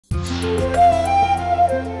నమస్తే,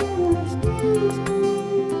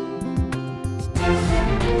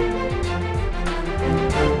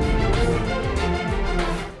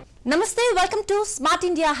 welcome to smart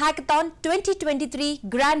India hackathon 2023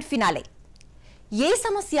 grand finale. ఏ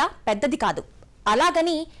సమస్య పెద్దది కాదు,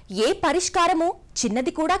 అలాగని ఏ పరిష్కారము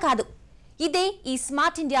చిన్నది కూడా కాదు. ఇదే ఈ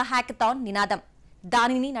స్మార్ట్ ఇండియా హ్యాకథాన్ నినాదం,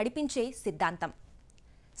 దానిని నడిపించే సిద్ధాంతం.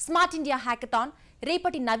 స్మార్ట్ ఇండియా హ్యాకథాన్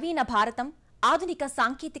రేపటి నవీన భారతం, ఆధునిక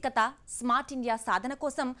సాంకేతికత, స్మార్ట్ ఇండియా సాధన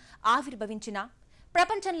కోసం ఆవిర్భవించిన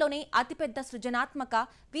ప్రపంచంలోనే అతిపెద్ద సృజనాత్మక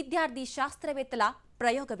విద్యార్థి శాస్త్రవేత్తల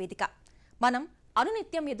ప్రయోగ వేదిక. మనం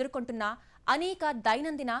అనునిత్యం ఎదుర్కొంటున్న అనేక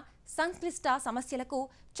దైనందిన సంక్లిష్ట సమస్యలకు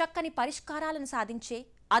చక్కని పరిష్కారాలను సాధించే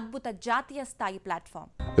అద్భుత జాతీయ స్థాయి ప్లాట్ఫామ్.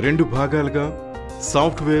 2 భాగాలుగా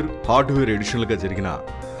సాఫ్ట్వేర్, హార్డ్వేర్ ఎడిషన్లుగా జరిగిన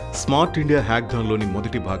స్మార్ట్ ఇండియా హ్యాకథాన్లోని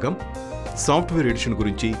మొదటి భాగం సాఫ్ట్వేర్ ఎడిషన్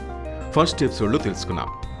గురించి ఫస్ట్ ఎపిసోడ్లో తెలుసుకున్నాం.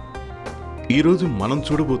 ఈరోజు మనం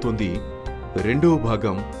చూడబోతోంది 2వ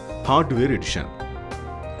భాగం హార్డ్వేర్ ఎడిషన్.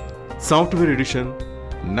 సాఫ్ట్వేర్ ఎడిషన్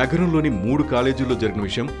నగరంలోని 3 కాలేజీల్లో జరిగిన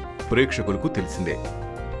విషయం ప్రేక్షకులకు తెలిసిందే.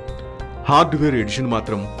 హార్డ్వేర్ ఎడిషన్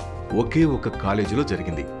మాత్రం ఒకే ఒక కాలేజీలో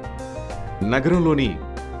జరిగింది. నగరంలోని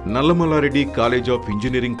నల్లమల్లారెడ్డి కాలేజ్ ఆఫ్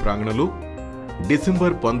ఇంజనీరింగ్ ప్రాంగణంలో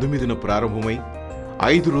డిసెంబర్ 19న ప్రారంభమై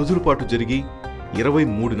 5 రోజుల పాటు జరిగి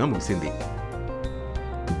 23న ముగిసింది.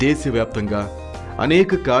 దేశవ్యాప్తంగా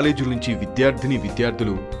అనేక కాలేజీల నుంచి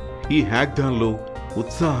విద్యార్థులు ఈ హ్యాకథాన్లో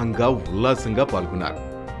ఉత్సాహంగా, ఉల్లాసంగా పాల్గొన్నారు.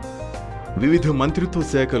 వివిధ మంత్రిత్వ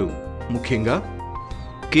శాఖలు, ముఖ్యంగా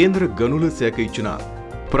కేంద్ర గనుల శాఖ ఇచ్చిన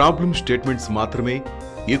ప్రాబ్లమ్ స్టేట్మెంట్స్ మాత్రమే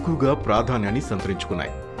ఎక్కువగా ప్రాధాన్యాన్ని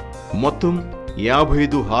సంతరించుకున్నాయి. మొత్తం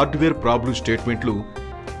 55 హార్డ్వేర్ ప్రాబ్లమ్ స్టేట్మెంట్లు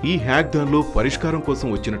ఈ హ్యాకథాన్లో పరిష్కారం కోసం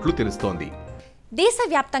వచ్చినట్లు తెలుస్తోంది.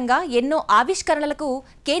 దేశవ్యాప్తంగా ఎన్నో ఆవిష్కరణలకు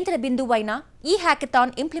కేంద్ర బిందువైన ఈ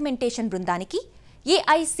హ్యాకథాన్ ఇంప్లిమెంటేషన్ బృందానికి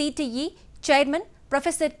AICTE chairman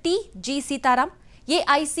professor TG. Sitaram,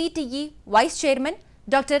 AICTE vice chairman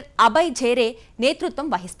doctor Abhay ఝేరే నేతృత్వం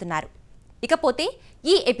వహిస్తున్నారు. ఇకపోతే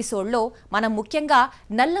ఈ ఎపిసోడ్లో మనం ముఖ్యంగా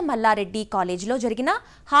నల్లమల్లారెడ్డి కాలేజీలో జరిగిన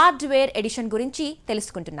హార్డ్వేర్ ఎడిషన్ గురించి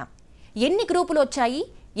తెలుసుకుంటున్నాం. ఎన్ని గ్రూపులు వచ్చాయి,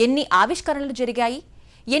 ఎన్ని ఆవిష్కరణలు జరిగాయి,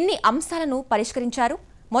 ఎన్ని అంశాలను పరిష్కరించారు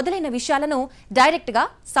మొదలైన విషయాలను డైరెక్ట్గా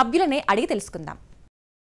సభ్యులనే అడిగి తెలుసుకుందాం.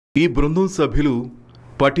 ఈ బృందం సభ్యులు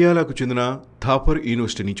పటియాలాకు చెందిన థాపర్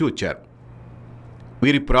యూనివర్సిటీ నుంచి వచ్చారు.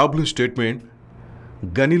 వీరి ప్రాబ్లం స్టేట్మెంట్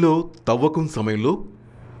గనిలో తవ్వకం సమయంలో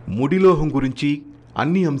ముడిలోహం గురించి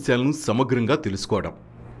అన్ని అంశాలను సమగ్రంగా తెలుసుకోవడం.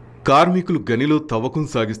 కార్మికులు గనిలో తవ్వకం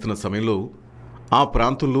సాగిస్తున్న సమయంలో ఆ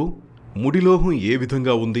ప్రాంతంలో ముడిలోహం ఏ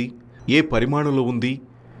విధంగా ఉంది, ఏ పరిమాణంలో ఉంది,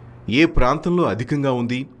 ఏ ప్రాంతంలో అధికంగా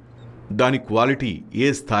ఉంది, దాని క్వాలిటీ ఏ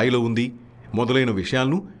స్థాయిలో ఉంది మొదలైన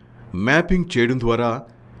విషయాలను మ్యాపింగ్ చేయడం ద్వారా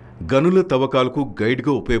గనుల తవ్వకాలకు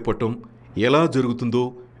గైడ్గా ఉపయోగపడటం ఎలా జరుగుతుందో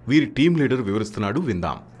వీరి టీమ్ లీడర్ వివరిస్తున్నాడు,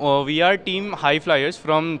 విందాం. We are team High Flyers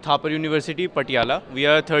from Thapar University, Patiala. We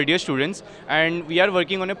are third year students and we are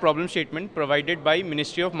working on a problem statement provided by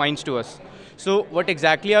Ministry of Mines to us. So what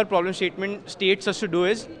exactly our problem statement states us to do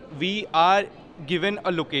is we are given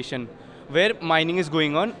a location where mining is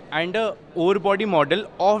going on and a ore body model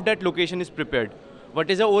of that location is prepared. What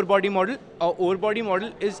is a ore body model? A ore body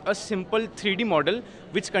model is a simple 3D model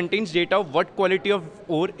which contains data of what quality of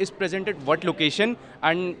ore is present at what location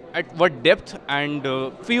and at what depth, and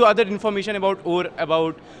few other information about ore,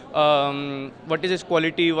 about what is its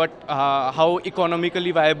quality, how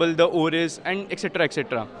economically viable the ore is, and etc.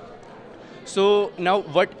 etc. So now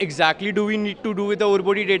what exactly do we need to do with the ore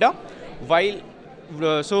body data?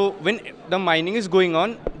 So when the mining is going on,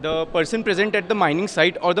 the person present at the mining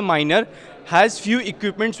site or the miner has few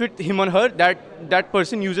equipments with him or her that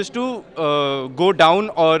person uses to go down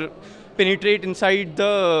or penetrate inside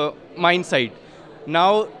the mine site.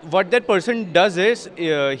 Now what that person does is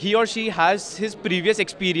he or she has his previous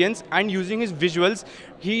experience, and using his visuals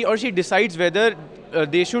he or she decides whether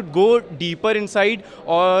they should go deeper inside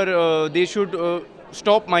or they should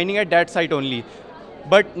stop mining at that site only.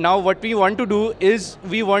 But now what we want to do is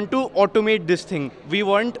we want to automate this thing. We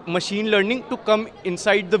want machine learning to come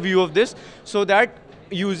inside the view of this, so that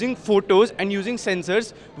using photos and using sensors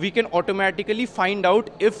we can automatically find out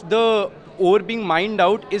if the ore being mined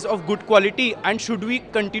out is of good quality and should we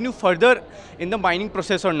continue further in the mining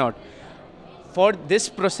process or not. For this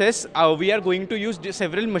process we are going to use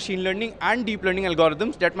several machine learning and deep learning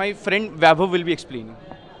algorithms that my friend Vaibhav will be explaining.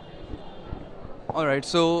 Alright,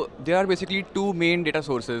 so there are basically 2 main data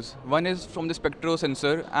sources. One is from the spectro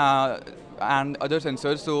sensor and other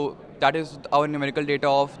sensors. So that is our numerical data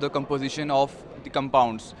of the composition of the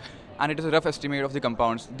compounds, and it is a rough estimate of the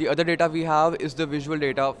compounds. The other data we have is the visual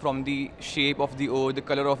data from the shape of the ore, the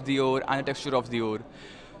color of the ore, and the texture of the ore.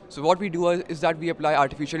 So what we do is that we apply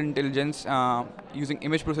artificial intelligence using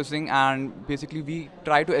image processing, and basically we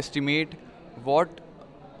try to estimate what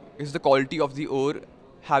is the quality of the ore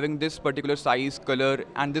having this particular size, color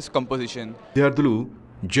and this composition. విద్యార్థులు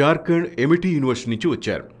Jharkhand amity university నుంచి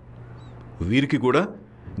వచ్చారు. వీరికి కూడా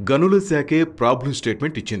గనుల శాఖే problem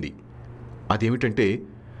statement ఇచ్చింది. అదేమిటంటే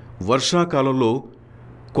వర్షాకాలంలో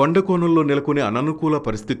కొండకోణంలో నెలకొనే అననుకూల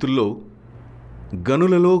పరిస్థితుల్లో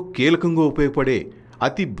గనులలో కీలకంగా ఉపయోగపడే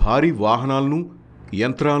అతి భారీ వాహనాలను,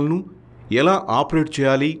 యంత్రాలను ఎలా ఆపరేట్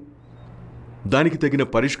చేయాలి, దానికి తగిన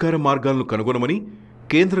పరిష్కార మార్గాలను కనుగొనమని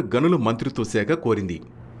కేంద్ర గనుల మంత్రిత్వ శాఖ కోరింది.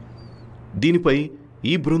 దీనిపై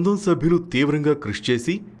ఈ బృందం సభ్యులు తీవ్రంగా కృషి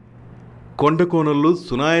చేసి కొండకోణంలో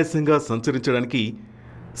సునాయాసంగా సంచరించడానికి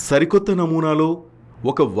సరికొత్త నమూనాలో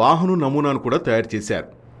ఒక వాహనం నమూనాను కూడా తయారు చేశారు.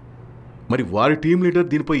 మరి వారి టీం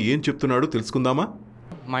లీడర్ దీనిపై ఏం చెప్తున్నాడో తెలుసుకుందామా?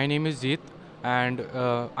 My name is Jeet and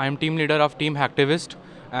I am team leader of Team Hacktivist,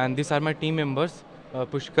 and these are my team members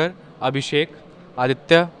Pushkar, Abhishek,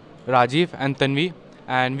 Aditya, Rajiv and Tanvi,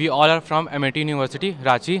 and we all are from MIT University,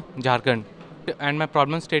 Ranchi, Jharkhand. And my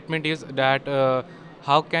problem statement is that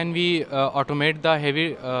how can we automate the heavy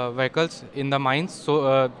vehicles in the mines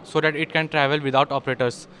so that it can travel without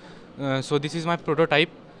operators. So this is my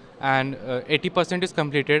prototype, and 80% is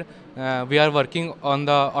completed. We are working on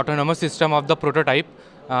the autonomous system of the prototype.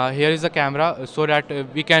 Here is the camera so that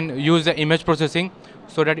we can use the image processing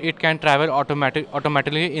so that it can travel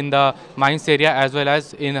automatically in the mines area as well as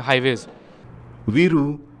in highways. వీరు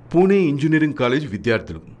Pune engineering college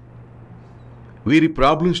విద్యార్థులు. వీరి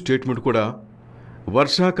problem statement కూడా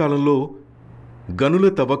వర్షాకాలంలో గనుల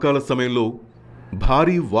తవ్వకాల సమయంలో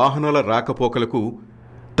భారీ వాహనాల రాకపోకలకు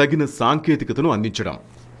తగిన సాంకేతికతను అందించడం.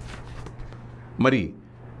 మరి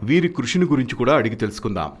వీరి కృషిని గురించి కూడా అడిగి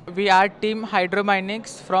తెలుసుకుందాం. We are team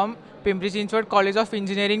Hydrominics from Pimpri Chinchwad College of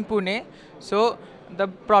Engineering, Pune. So the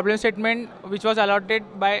problem statement which was allotted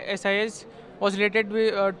by SIS was related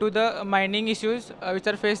to the mining issues which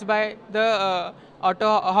are faced by the auto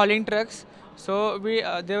hauling trucks. So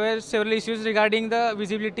there were several issues regarding the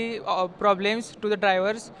visibility problems to the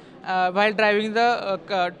drivers while driving the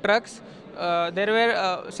trucks. There were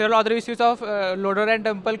several other issues of loader and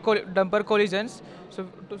dumper collisions. So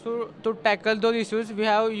to tackle those issues, we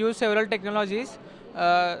have used several technologies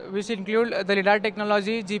which include the lidar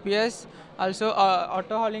technology, GPS, also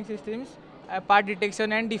auto hauling systems, part detection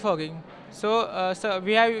and defogging. So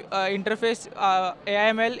we have interfaced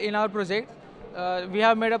AIML in our project. We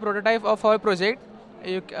have made a prototype of our project.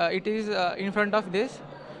 It is in front of this.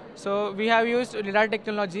 So we have used lidar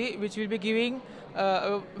technology which will be giving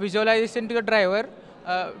visualization to the driver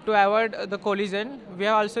to avoid the collision. We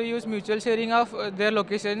have also used mutual sharing of their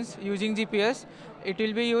locations using GPS. It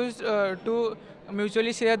will be used to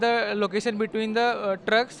mutually share the location between the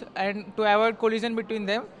trucks, and to avoid collision between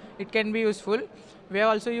them, it can be useful. We have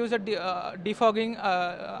also used a defogging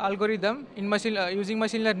algorithm in using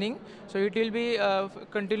machine learning. So it will be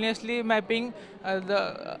continuously mapping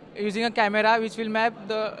using a camera which will map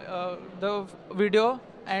the video,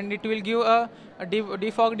 and it will give a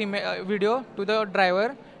defogged video to the driver,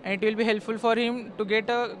 and it will be helpful for him to get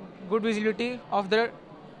a good visibility of the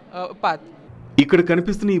path. ఇక్కడ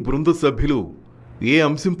కనిపిస్తున్న ఈ బృంద సభ్యులు ఏ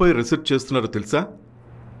అంశంపై research చేస్తున్నారో తెలుసా?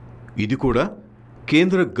 ఇది కూడా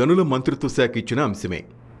కేంద్ర గనుల మంత్రిత్వ శాఖ ఇచ్చిన అంశమే.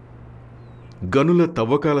 గనుల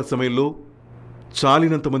తవ్వకాల సమయంలో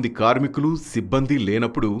చాలినంతమంది కార్మికులు, సిబ్బంది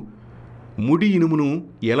లేనప్పుడు ముడి ఇనుమును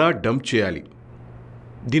ఎలా డంప్ చేయాలి,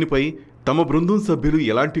 దీనిపై తమ బృందం సభ్యులు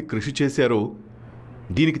ఎలాంటి కృషి చేశారో,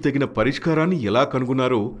 దీనికి తగిన పరిష్కారాన్ని ఎలా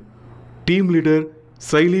కనుగొన్నారో టీం లీడర్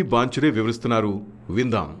శైలి బాంచరే వివరిస్తున్నారు.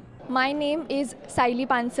 విందాం. My name is Saili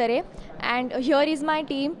Pansare, and here is my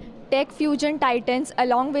team, Tech Fusion Titans,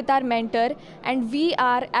 along with our mentor, and we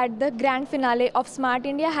are at the grand finale of Smart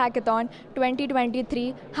India Hackathon 2023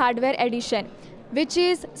 Hardware Edition, which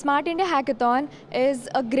is Smart India Hackathon is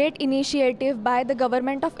a great initiative by the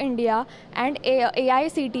Government of India and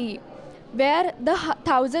AICTE, where the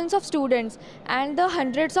thousands of students and the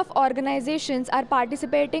hundreds of organizations are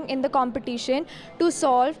participating in the competition to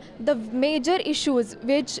solve the major issues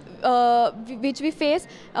which we face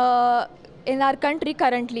in our country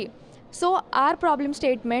currently. So our problem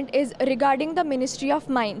statement is regarding the Ministry of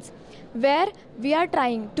Mines, where we are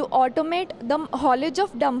trying to automate the haulage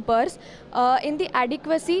of dumpers in the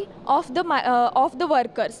adequacy of the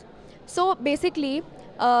workers. So basically,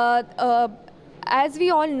 as we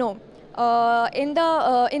all know, in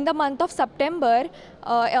the month of September,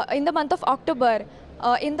 in the month of October,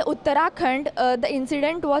 in the Uttarakhand, the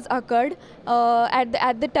incident was occurred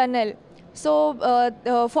at the tunnel. So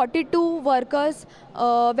 42 workers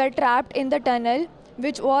were trapped in the tunnel,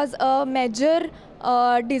 which was a major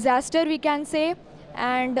disaster, we can say.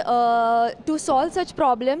 And to solve such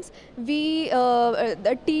problems,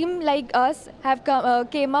 the team like us have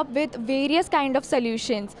came up with various kind of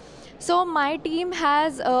solutions. So my team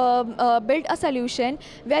has built a solution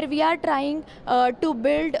where we are trying to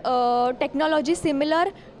build technology similar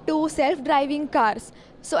to self-driving cars.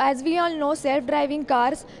 So as we all know, self-driving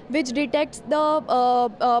cars which detects the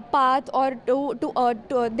path, or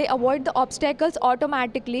they avoid the obstacles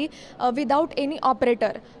automatically without any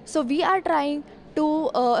operator. So we are trying to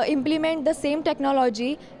implement the same technology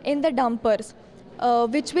in the dumpers,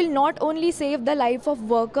 which will not only save the life of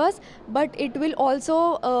workers, but it will also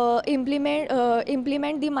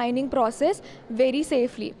implement the mining process very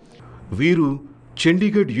safely. వీరు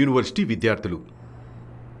Chandigarh university విద్యార్థులు.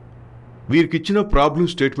 వీరికిచ్చిన problem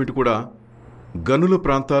statement కూడా గనుల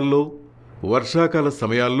ప్రాంతాల్లో వర్షాకాల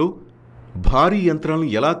సమయాల్లో భారీ యంత్రాలను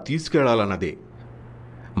ఎలా తీసుకెళ్లాలన్నదే.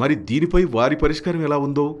 మరి దీనిపై వారి పరిష్కారం ఎలా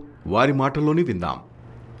ఉందో వారి మాటల్లోనే విందాం.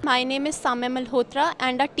 My name is Samya Malhotra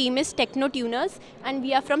and our team is Techno Tuners, and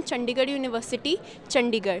we are from Chandigarh University,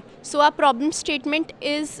 Chandigarh. So our problem statement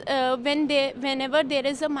is whenever there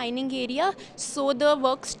is a mining area, so the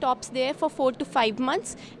work stops there for 4 to 5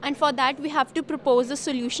 months, and for that we have to propose a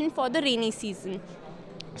solution for the rainy season.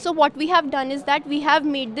 So what we have done is that we have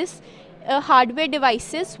made this hardware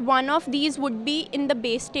devices. One of these would be in the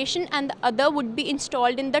base station and the other would be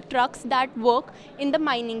installed in the trucks that work in the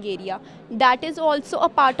mining area. That is also a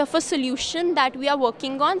part of a solution that we are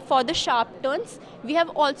working on for the sharp turns. We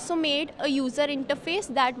have also made a user interface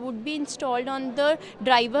that would be installed on the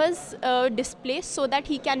driver's display so that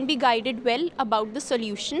he can be guided well about the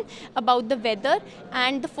solution, about the weather,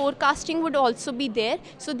 and the forecasting would also be there.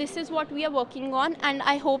 So this is what we are working on, and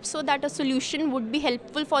I hope so that a solution would be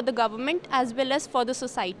helpful for the government as well as for the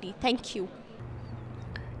society. Thank you.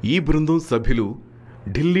 ఈ బృందం సభ్యులు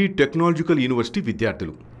Delhi technological university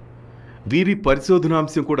విద్యార్థులు. వీరి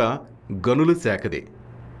పరిశోధనాంశం కూడా గనుల శాఖదే.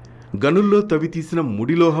 గనుల్లో తవ్వితీసిన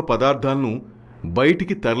ముడిలోహ పదార్థాలను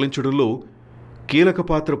బయటికి తరలించడంలో కీలక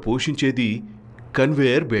పాత్ర పోషించేది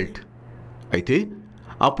కన్వేయర్ బెల్ట్. అయితే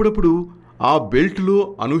అప్పుడప్పుడు ఆ బెల్ట్లో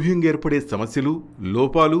అనూహ్యంగా ఏర్పడే సమస్యలు,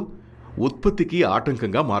 లోపాలు ఉత్పత్తికి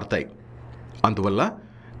ఆటంకంగా మారతాయి. అందువల్ల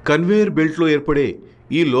కన్వేయర్ బెల్ట్లో ఏర్పడే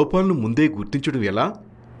ఈ లోపాలను ముందే గుర్తించడం ఎలా,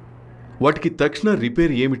 వాటికి తక్షణ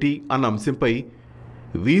రిపేర్ ఏమిటి అన్న అంశంపై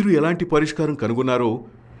వీరు ఎలాంటి పరిష్కారం కనుగొన్నారో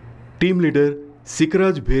టీమ్ లీడర్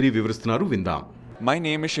శిఖరాజ్ బేరీ వివరిస్తున్నారు, విందాం. My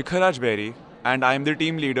name is Shikharaj Berry and I am the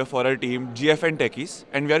team leader for our team GFN Techies,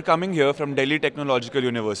 and we are coming here from Delhi Technological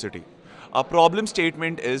University. Our problem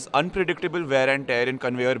statement is unpredictable wear and tear in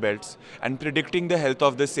conveyor belts and predicting the health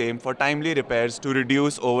of the same for timely repairs to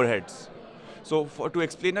reduce overheads. So to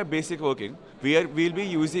explain our basic working, we'll be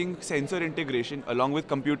using sensor integration along with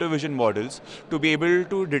computer vision models to be able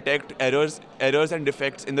to detect errors and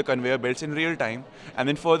defects in the conveyor belts in real time, and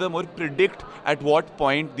then furthermore predict at what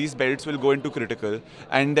point these belts will go into critical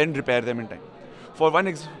and then repair them in time. For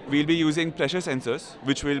we'll be using pressure sensors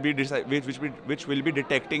which will be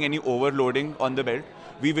detecting any overloading on the belt.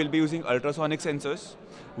 We will be using ultrasonic sensors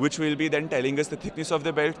which will be then telling us the thickness of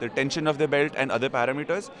the belt, the tension of the belt and other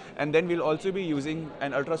parameters, and then we'll also be using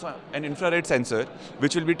an infrared sensor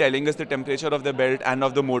which will be telling us the temperature of the belt and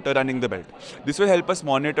of the motor running the belt. This will help us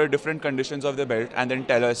monitor different conditions of the belt and then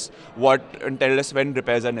tell us when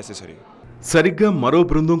repairs are necessary. సరిగ్గా మరో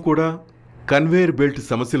బృందం కూడా conveyor belt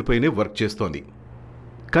సమస్యలపైనే work చేస్తోంది.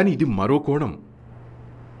 కానీ ఇది మరో కోణం.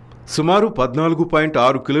 సుమారు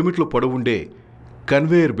 14.6 కిలోమీటర్ల పొడవుండే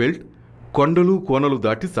కన్వేయర్ బెల్ట్ కొండలు కోనలు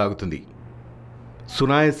దాటి సాగుతుంది.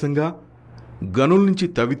 సునాయాసంగా గనుల నుంచి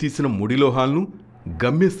తవ్వితీసిన ముడిలోహాలను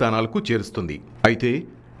గమ్యస్థానాలకు చేరుస్తుంది. అయితే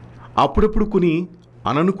అప్పుడప్పుడు కొన్ని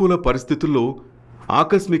అననుకూల పరిస్థితుల్లో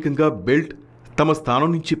ఆకస్మికంగా బెల్ట్ తమ స్థానం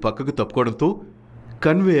నుంచి పక్కకు తప్పుకోవడంతో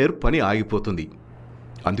కన్వేయర్ పని ఆగిపోతుంది.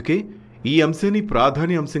 అందుకే ఈ అంశాన్ని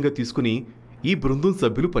ప్రాధాన్య అంశంగా తీసుకుని ఈ బృందం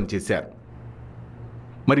సభ్యులు పనిచేశారు.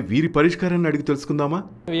 మరి వీరి పరిష్కారాన్ని అడిగి తెలుసుకుందామా?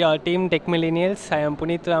 We are team Tech Millennials. I am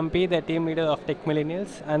Puneet Rampi, the team leader of Tech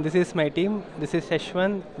Millennials, and this is my team. This is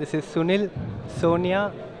Yashwant, this is Sunil, Sonia,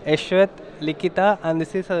 Ashwath, Likita, and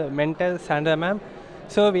this is a mentor, Sandra ma'am.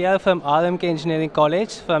 So we are from RMK Engineering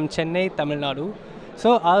College from Chennai, Tamil Nadu. So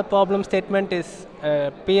our problem statement is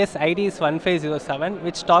PS ID is 1507,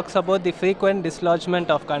 which talks about the frequent dislodgement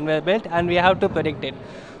of conveyor belt, and we have to predict it.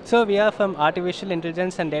 So we are from Artificial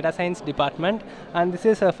Intelligence and Data Science Department, and this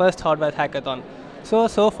is our first hardware hackathon.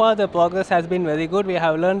 So far the progress has been very good. We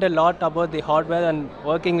have learned a lot about the hardware and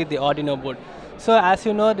working with the Arduino board. So as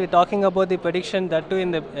you know, we're talking about the prediction, that too in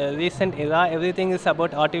the recent era, everything is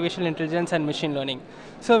about artificial intelligence and machine learning.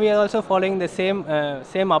 So we are also following the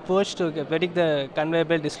same approach to predict the conveyor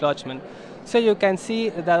belt dislodgement. So you can see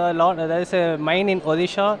there is a mine in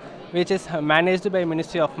Odisha which is managed by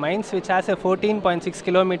Ministry of Mines, which has a 14.6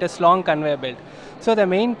 kilometers long conveyor belt. So the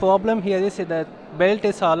main problem here is that the belt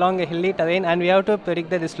is along a hilly terrain and we have to predict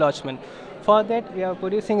the dislodgement. For that, we are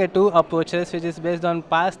producing two approaches which is based on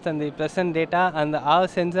past and the present data, and our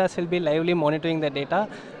sensors will be lively monitoring the data,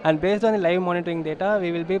 and based on the live monitoring data,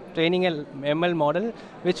 we will be training a ML model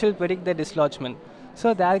which will predict the dislodgement.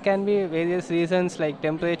 So there can be various reasons like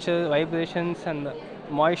temperature, vibrations and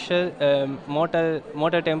moisture,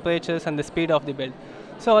 motor temperatures and the speed of the belt.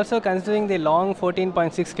 So also considering the long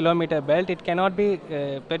 14.6 kilometer belt, it cannot be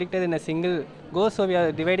predicted in a single go, so we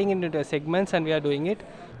are dividing it into segments and we are doing it.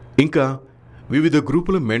 ఇంకా వివిధ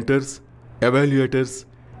గ్రూపుల mentors, evaluators,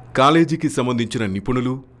 కాలేజీకి సంబంధించిన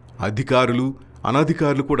నిపుణులు, అధికారులు,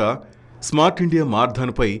 అనధికారులు కూడా smart India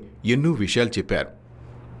మార్ధాన్పై ఎన్నో విషయాలు చెప్పారు.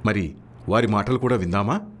 మరి వారి మాటలు కూడా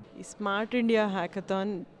విందామా? Smart India Hackathon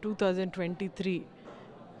 2023.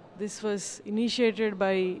 This was initiated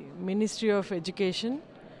by Ministry of Education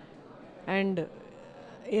and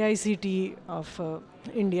AICTE of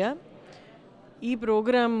India. ఈ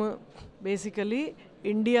ప్రోగ్రామ్ బేసికలీ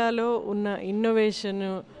ఇండియాలో ఉన్న ఇన్నోవేషన్,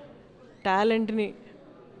 టాలెంట్ని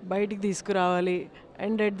బయటికి తీసుకురావాలి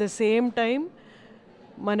and at the same time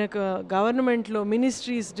మనకు గవర్నమెంట్లో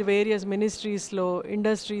వేరియస్ మినిస్ట్రీస్లో,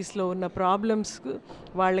 ఇండస్ట్రీస్లో ఉన్న ప్రాబ్లమ్స్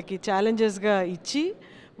వాళ్ళకి ఛాలెంజెస్గా ఇచ్చి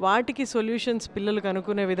వాటికి సొల్యూషన్స్ పిల్లలకు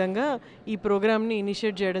అనుకునే విధంగా ఈ ప్రోగ్రామ్ని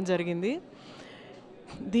ఇనిషియేట్ చేయడం జరిగింది.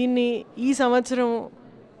 దీన్ని ఈ సంవత్సరం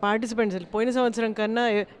పార్టిసిపెంట్స్, పోయిన సంవత్సరం కన్నా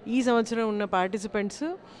ఈ సంవత్సరం ఉన్న పార్టిసిపెంట్స్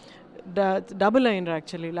డబుల్ అయినారు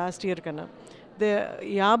యాక్చువల్లీ లాస్ట్ ఇయర్ కన్నా.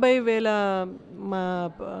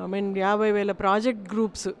 50,000 project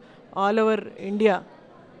groups all over India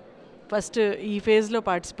first ఈ ఫేజ్లో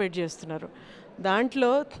పార్టిసిపేట్ చేస్తున్నారు.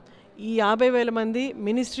 దాంట్లో ఈ 50,000 మంది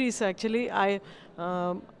మినిస్ట్రీస్ యాక్చువల్లీ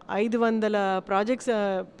 500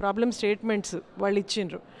 ప్రాబ్లమ్ స్టేట్మెంట్స్ వాళ్ళు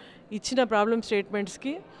ఇచ్చిన ప్రాబ్లమ్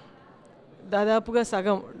స్టేట్మెంట్స్కి దాదాపుగా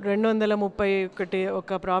సగం 231 ఒక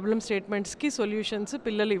ప్రాబ్లమ్ స్టేట్మెంట్స్కి సొల్యూషన్స్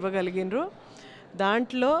పిల్లలు ఇవ్వగలిగినారు.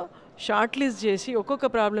 దాంట్లో షార్ట్ లిస్ట్ చేసి ఒక్కొక్క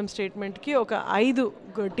ప్రాబ్లమ్ స్టేట్మెంట్కి ఒక 5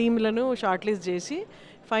 టీంలను షార్ట్ లిస్ట్ చేసి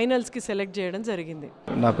ఫైనల్స్కి సెలెక్ట్ చేయడం జరిగింది.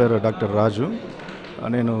 నా పేరు డాక్టర్ రాజు.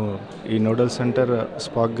 నేను ఈ నోడల్ సెంటర్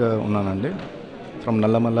స్పాక్గా ఉన్నానండి, from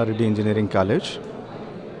Nalla Malla Reddy engineering college.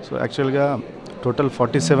 So యాక్చువల్గా టోటల్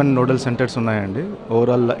 47 నోడల్ సెంటర్స్ ఉన్నాయండి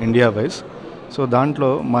ఓవరాల్ ఇండియా వైజ్. సో దాంట్లో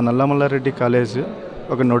మా నల్లమల్లారెడ్డి కాలేజ్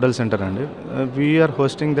ఒక నోడల్ సెంటర్ అండి. We are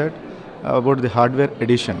hosting that about the hardware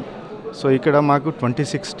edition. So ఇక్కడ మాకు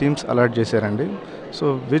 26 టీమ్స్ అలాట్ చేశారండి. So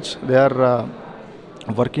which they are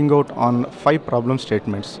working out on 5 problem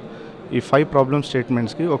statements. ఈ 5 ప్రాబ్లమ్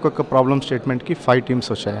స్టేట్మెంట్స్కి ఒక్కొక్క ప్రాబ్లమ్ స్టేట్మెంట్కి 5 టీమ్స్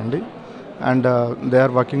వచ్చాయండి. And they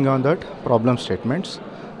are working on that problem statements.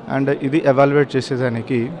 And ఇది evaluate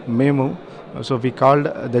చేసేదానికి మేము, so we called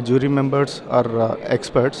the jury members are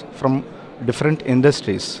experts from different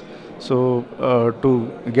industries. So to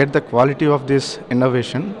get the quality of this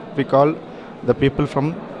innovation, we call the people from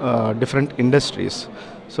different industries.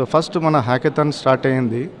 So first mana hackathon start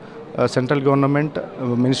ayindi central government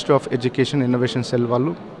Ministry of Education Innovation Cell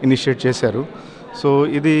vallu initiate chesaru. So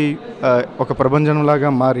idi oka prabhanjanam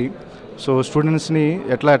laga mari, so students ni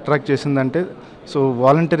etla attract chesindante, so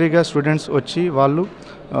వాలంటరీగా students వచ్చి వాళ్ళు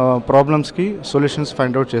ప్రాబ్లమ్స్కి solutions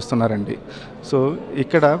find out చేస్తున్నారండి. So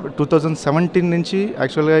ఇక్కడ 2017 నుంచి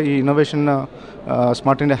యాక్చువల్గా ఈ innovation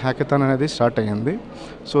smart India hackathon అనేది start అయ్యింది.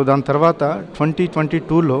 సో దాని తర్వాత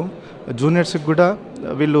 2022లో జూనియర్స్కి కూడా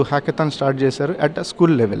వీళ్ళు హ్యాకథాన్ స్టార్ట్ చేశారు at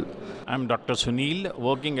school level. I'm doctor Sunil,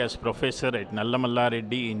 working as professor at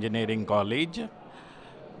Nalla Malla Reddy engineering college.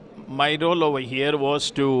 My role over here was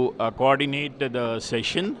to coordinate the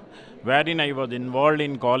session, wherein I was involved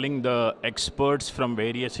in calling the experts from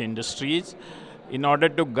various industries in order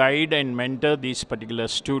to guide and mentor these particular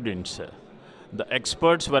students. The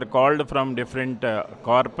experts were called from different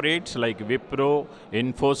corporates like Wipro,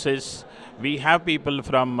 Infosys. We have people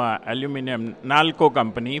from aluminum Nalco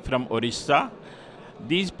company from Orissa.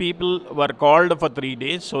 These people were called for 3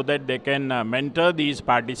 days so that they can mentor these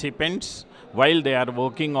participants while they are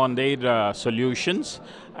working on their solutions,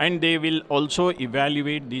 and they will also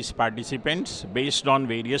evaluate these participants based on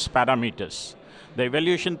various parameters. The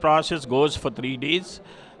evaluation process goes for 3 days.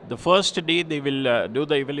 The first day they will do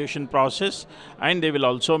the evaluation process and they will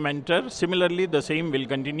also mentor. Similarly, the same will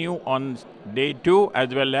continue on day 2 as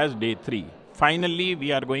well as day 3. Finally, we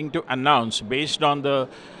are going to announce, based on the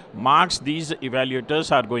marks these evaluators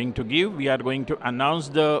are going to give, we are going to announce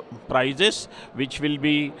the prizes, which will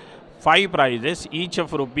be 5 prizes, each of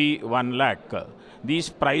rupee 1 lakh. These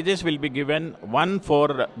prizes will be given, one for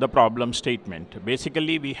the problem statement.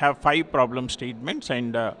 Basically, we have 5 problem statements,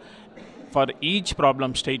 and for each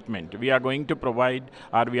problem statement, we are going to provide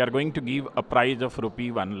or we are going to give a prize of rupee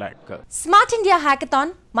 1 lakh. Smart India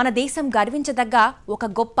hackathon మన దేశం గర్వించదగ్గ ఒక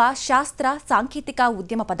గొప్ప శాస్త్ర సాంకేతిక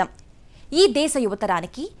ఉద్యమ పదం. ఈ దేశ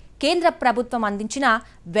యువతరానికి కేంద్ర ప్రభుత్వం అందించిన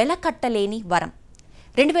వెలకట్టలేని వరం.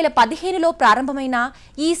 2015లో ప్రారంభమైన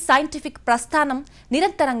ఈ సైంటిఫిక్ ప్రస్థానం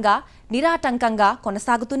నిరంతరంగా నిరాటంకంగా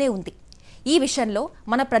కొనసాగుతూనే ఉంది. ఈ విషయంలో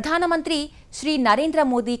మన ప్రధానమంత్రి శ్రీ నరేంద్ర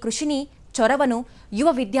మోదీ కృషిని చొరవను యువ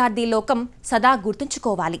విద్యార్థి లోకం సదా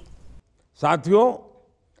గుర్తుంచుకోవాలి. साथियों,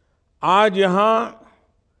 आज यहाँ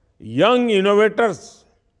यंग इनोवेटर्स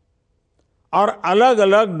और अलग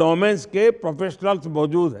अलग डोमेन्स के प्रोफेशनल्स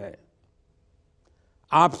मौजूद हैं.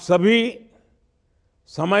 आप सभी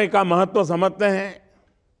समय का महत्व समझते हैं.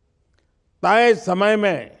 तय समय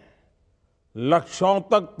में लक्ष्यों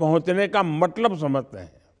तक पहुंचने का मतलब समझते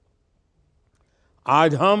हैं.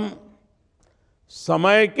 आज हम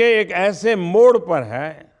समय के एक ऐसे मोड़ पर है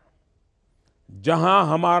जहां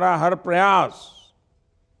हमारा हर प्रयास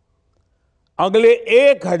अगले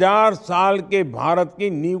 1000 साल के भारत की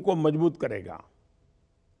नींव को मजबूत करेगा.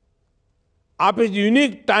 आप इस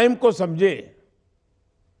यूनिक टाइम को समझे.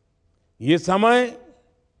 ये समय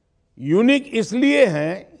यूनिक इसलिए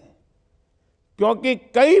है क्योंकि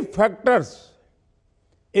कई फैक्टर्स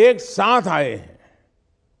एक साथ आए हैं.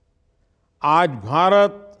 आज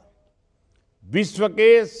भारत विश्व के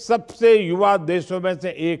सबसे युवा देशों में से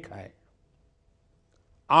एक है.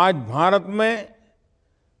 आज भारत में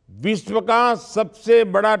विश्व का सबसे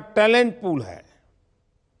बड़ा टैलेंट पूल है.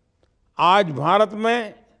 आज भारत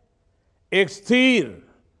में एक स्थिर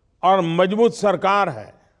और मजबूत सरकार है.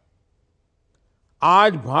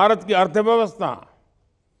 आज भारत की अर्थव्यवस्था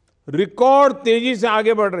रिकॉर्ड तेजी से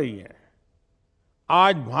आगे बढ़ रही है.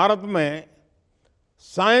 आज भारत में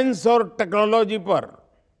साइंस और टेक्नोलॉजी पर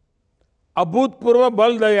अभूतपूर्व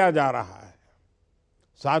बल दिया जा रहा है.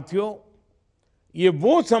 साथियों, ये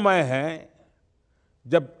वो समय है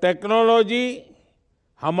जब टेक्नोलॉजी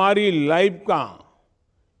हमारी लाइफ का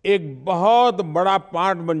एक बहुत बड़ा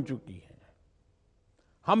पार्ट बन चुकी है.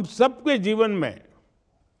 हम सबके जीवन में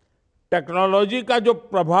टेक्नोलॉजी का जो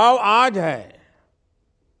प्रभाव आज है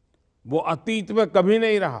वो अतीत में कभी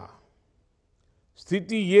नहीं रहा.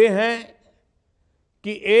 स्थिति ये है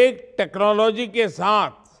कि एक टेक्नोलॉजी के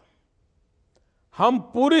साथ हम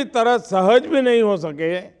पूरी तरह सहज भी नहीं हो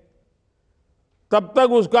सके तब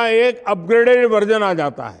तक उसका एक अपग्रेडेड वर्जन आ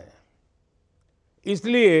जाता है.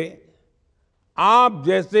 इसलिए आप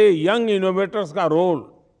जैसे यंग इनोवेटर्स का रोल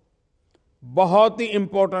बहुत ही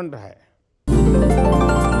इंपॉर्टेंट है.